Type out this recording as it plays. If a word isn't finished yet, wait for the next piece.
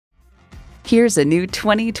Here's a new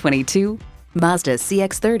 2022 Mazda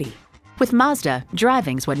CX-30. With Mazda,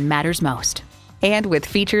 driving's what matters most. And with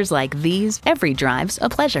features like these, every drive's a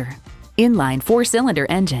pleasure. Inline 4-cylinder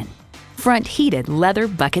engine, front heated leather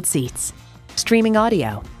bucket seats, streaming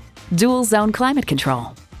audio, dual zone climate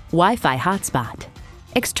control, Wi-Fi hotspot,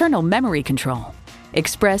 external memory control,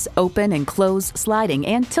 express open and close sliding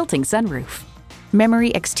and tilting sunroof, memory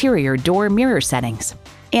exterior door mirror settings,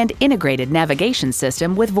 and integrated navigation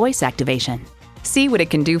system with voice activation. See what it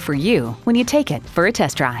can do for you when you take it for a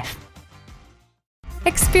test drive.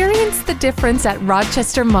 Experience the difference at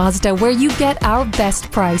Rochester Mazda, where you get our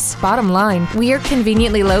best price. Bottom line, we are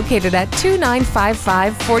conveniently located at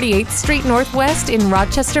 2955 48th Street Northwest in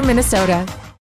Rochester, Minnesota.